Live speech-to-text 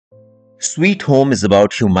Sweet Home is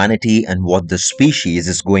about humanity and what the species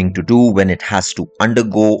is going to do when it has to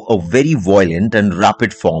undergo a very violent and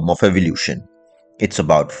rapid form of evolution. It's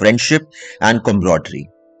about friendship and camaraderie.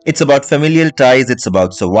 It's about familial ties, it's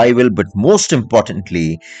about survival, but most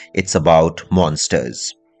importantly, it's about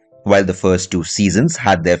monsters. While the first two seasons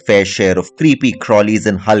had their fair share of creepy crawlies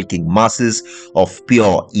and hulking masses of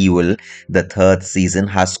pure evil, the third season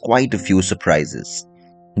has quite a few surprises.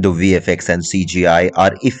 The VFX and CGI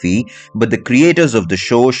are iffy, but the creators of the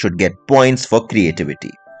show should get points for creativity.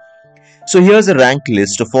 So here's a ranked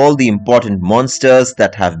list of all the important monsters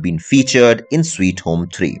that have been featured in Sweet Home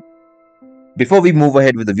 3. Before we move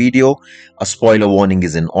ahead with the video, a spoiler warning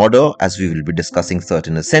is in order as we will be discussing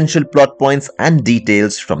certain essential plot points and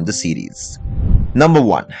details from the series. Number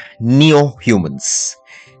 1. Neohumans.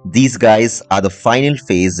 These guys are the final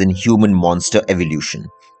phase in human monster evolution.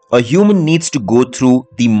 A human needs to go through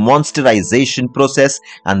the monsterization process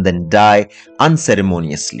and then die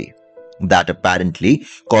unceremoniously. That apparently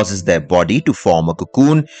causes their body to form a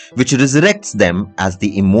cocoon which resurrects them as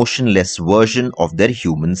the emotionless version of their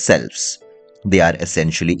human selves. They are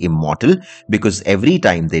essentially immortal because every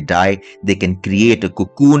time they die, they can create a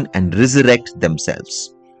cocoon and resurrect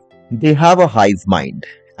themselves. They have a hive mind.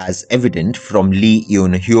 As evident from Lee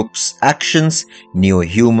Eung-bok's actions,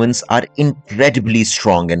 Neohumans are incredibly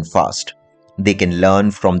strong and fast. They can learn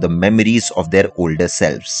from the memories of their older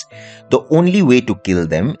selves. The only way to kill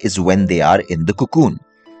them is when they are in the cocoon.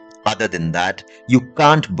 Other than that, you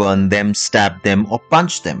can't burn them, stab them or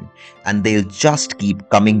punch them, and they'll just keep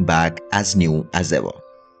coming back as new as ever.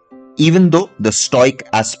 Even though the stoic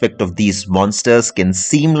aspect of these monsters can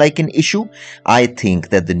seem like an issue, I think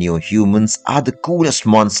that the Neohumans are the coolest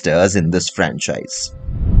monsters in this franchise.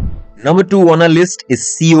 Number 2 on our list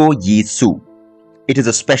is Seo Yi-su. It is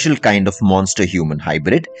a special kind of monster-human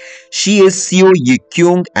hybrid. She is Seo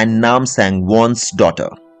Yi-kyung and Nam Sang-won's daughter.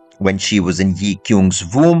 When she was in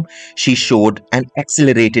Yi-kyung's womb, she showed an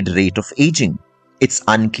accelerated rate of aging. It's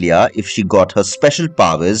unclear if she got her special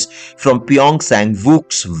powers from Pyeon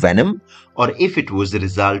Sang-wook's venom or if it was the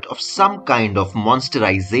result of some kind of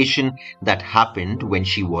monsterization that happened when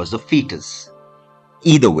she was a fetus.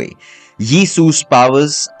 Either way, Yi-su's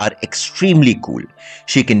powers are extremely cool.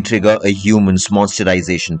 She can trigger a human's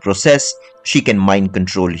monsterization process, she can mind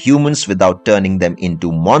control humans without turning them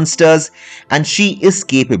into monsters, and she is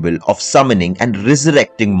capable of summoning and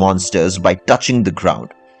resurrecting monsters by touching the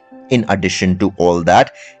ground. In addition to all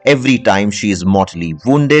that, every time she is mortally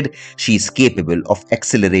wounded, she is capable of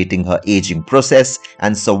accelerating her aging process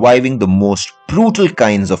and surviving the most brutal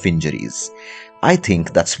kinds of injuries. I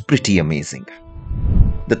think that's pretty amazing.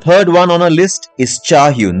 The third one on our list is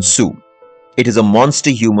Hyun-su. It is a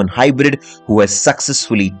monster-human hybrid who has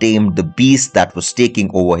successfully tamed the beast that was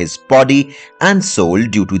taking over his body and soul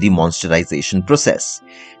due to the monsterization process.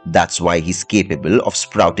 That's why he's capable of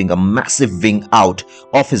sprouting a massive wing out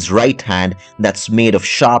of his right hand that's made of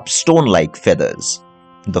sharp stone-like feathers.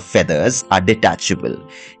 The feathers are detachable.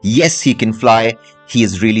 Yes, he can fly, he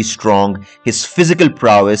is really strong, his physical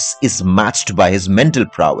prowess is matched by his mental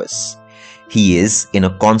prowess. He is in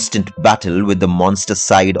a constant battle with the monster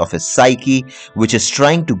side of his psyche, which is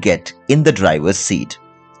trying to get in the driver's seat.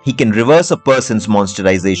 He can reverse a person's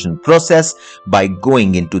monsterization process by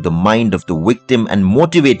going into the mind of the victim and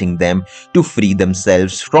motivating them to free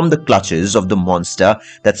themselves from the clutches of the monster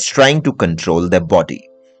that's trying to control their body.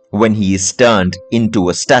 When he is turned into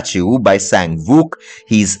a statue by Sang-wook,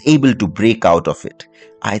 he is able to break out of it.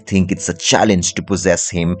 I think it's a challenge to possess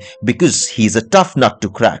him because he's a tough nut to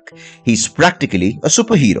crack. He's practically a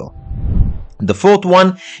superhero. The fourth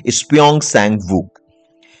one is Pyeon Sang-wook.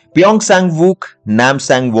 Pyeon Sang-wook, Nam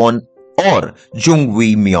Sang-won or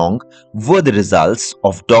Jung-woo Myung were the results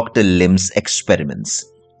of Dr. Lim's experiments.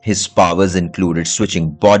 His powers included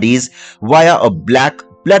switching bodies via a black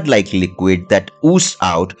blood-like liquid that oozed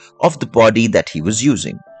out of the body that he was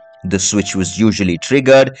using. The switch was usually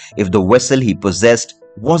triggered if the vessel he possessed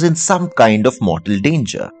was in some kind of mortal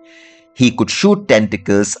danger. He could shoot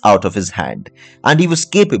tentacles out of his hand, and he was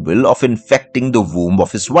capable of infecting the womb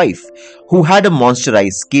of his wife, who had a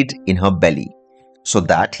monsterized kid in her belly, so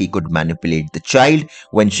that he could manipulate the child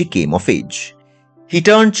when she came of age. He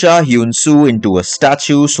turned Hyun-su into a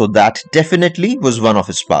statue, so that definitely was one of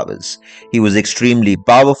his powers. He was extremely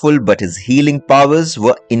powerful, but his healing powers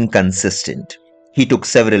were inconsistent. He took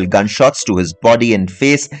several gunshots to his body and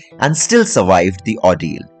face and still survived the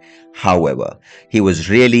ordeal. However, he was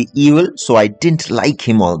really evil, so I didn't like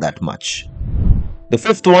him all that much. The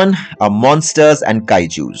fifth one are monsters and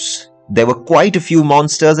kaijus. There were quite a few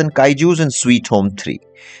monsters and kaijus in Sweet Home 3.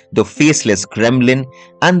 The faceless gremlin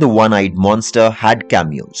and the one-eyed monster had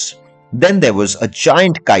cameos. Then there was a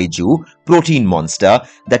giant kaiju protein monster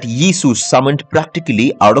that Yi-su summoned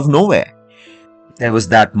practically out of nowhere. There was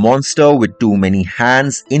that monster with too many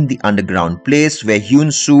hands in the underground place where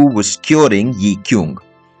Hyun-su was curing Yi-kyung.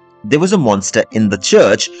 There was a monster in the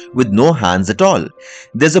church with no hands at all.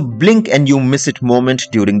 There's a blink and you miss it moment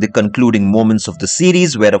during the concluding moments of the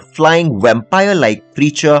series where a flying vampire-like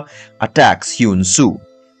creature attacks Hyun-su.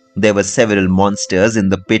 There were several monsters in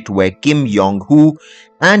the pit where Kim Yong-woo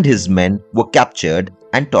and his men were captured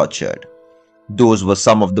and tortured. Those were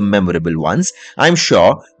some of the memorable ones. I'm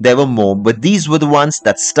sure there were more, but these were the ones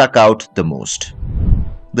that stuck out the most.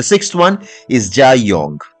 The sixth one is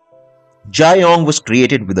Ja-yeong. Ja-yeong was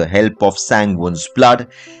created with the help of Sang-won's blood.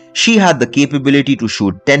 She had the capability to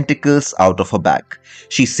shoot tentacles out of her back.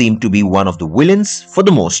 She seemed to be one of the villains for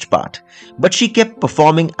the most part, but she kept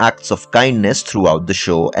performing acts of kindness throughout the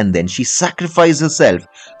show, and then she sacrificed herself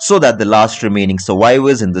so that the last remaining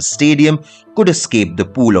survivors in the stadium could escape the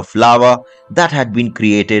pool of lava that had been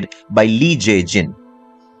created by Lee Jae-jin.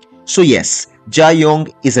 So yes,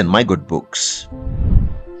 Ja-yeong is in my good books.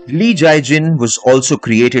 Lee Jae-jin was also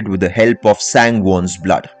created with the help of Sang-won's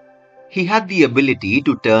blood. He had the ability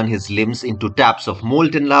to turn his limbs into taps of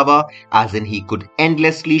molten lava, as in he could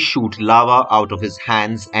endlessly shoot lava out of his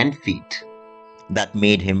hands and feet. That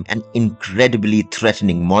made him an incredibly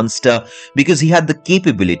threatening monster because he had the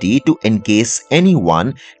capability to encase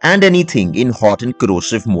anyone and anything in hot and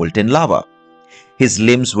corrosive molten lava. His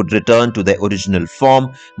limbs would return to their original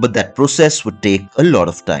form, but that process would take a lot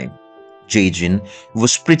of time. Jae-jin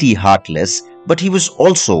was pretty heartless, but he was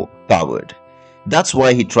also coward. That's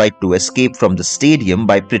why he tried to escape from the stadium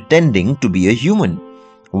by pretending to be a human.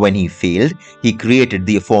 When he failed, he created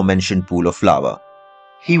the aforementioned pool of lava.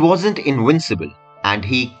 He wasn't invincible, and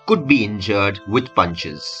he could be injured with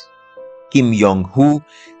punches. Kim Yong-woo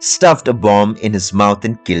stuffed a bomb in his mouth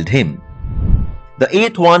and killed him. The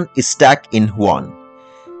eighth one is In-hwan.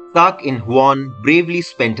 In-hwan bravely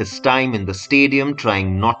spent his time in the stadium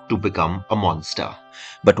trying not to become a monster.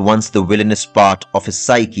 But once the villainous part of his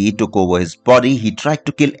psyche took over his body, he tried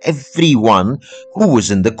to kill everyone who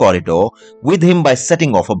was in the corridor with him by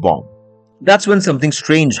setting off a bomb. That's when something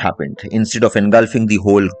strange happened. Instead of engulfing the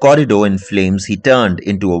whole corridor in flames, he turned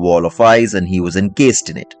into a wall of ice and he was encased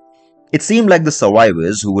in it. It seemed like the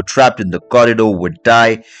survivors who were trapped in the corridor would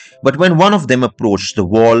die, but when one of them approached the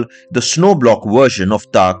wall, the snow block version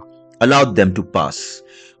of Tak allowed them to pass.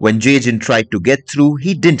 When Jae-jin tried to get through,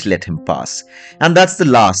 he didn't let him pass. And that's the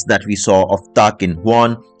last that we saw of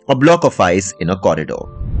In-hwan, a block of ice in a corridor.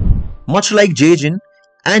 Much like Jae-jin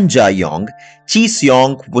and Jae-yong,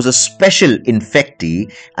 Chi-seong was a special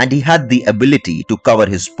infectee and he had the ability to cover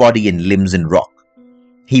his body and limbs in rock.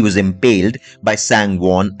 He was impaled by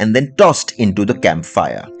Sang-won and then tossed into the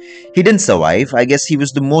campfire. He didn't survive. I guess he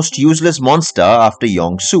was the most useless monster after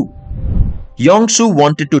Yeong-su. Yeong-su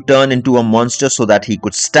wanted to turn into a monster so that he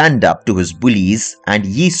could stand up to his bullies, and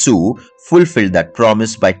Yi-su fulfilled that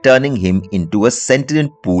promise by turning him into a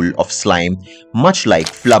sentient pool of slime, much like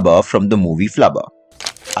Flubber from the movie Flubber.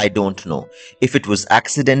 I don't know if it was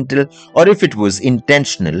accidental or if it was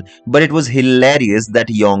intentional, but it was hilarious that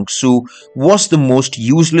Yeong-su was the most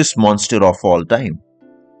useless monster of all time.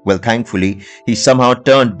 Well, thankfully, he somehow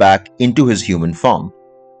turned back into his human form.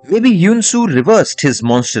 Maybe Hyun-su reversed his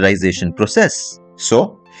monsterization process.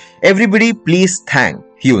 So, everybody please thank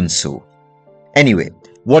Hyun-su. Anyway,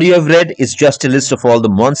 what you have read is just a list of all the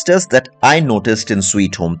monsters that I noticed in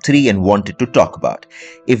Sweet Home 3 and wanted to talk about.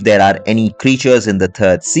 If there are any creatures in the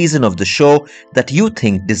third season of the show that you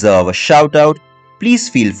think deserve a shout out, please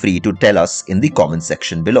feel free to tell us in the comment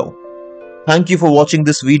section below. Thank you for watching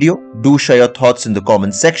this video. Do share your thoughts in the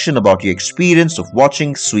comment section about your experience of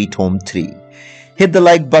watching Sweet Home 3. Hit the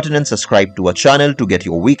like button and subscribe to our channel to get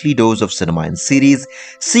your weekly dose of cinema and series.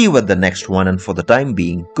 See you at the next one, and for the time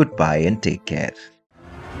being, goodbye and take care.